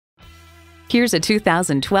Here's a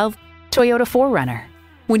 2012 Toyota 4Runner.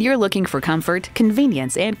 When you're looking for comfort,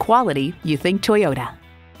 convenience, and quality, you think Toyota.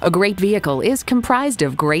 A great vehicle is comprised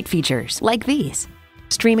of great features like these: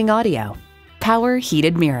 streaming audio, power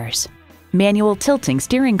heated mirrors, manual tilting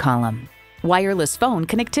steering column, wireless phone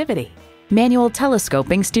connectivity, manual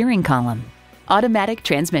telescoping steering column, automatic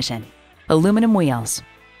transmission, aluminum wheels,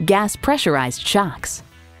 gas pressurized shocks,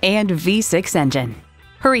 and V6 engine.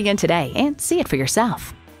 Hurry in today and see it for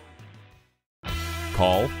yourself.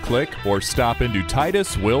 Call, click, or stop into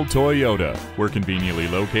Titus-Will Toyota. We're conveniently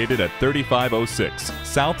located at 3506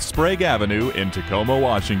 South Sprague Avenue in Tacoma,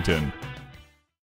 Washington.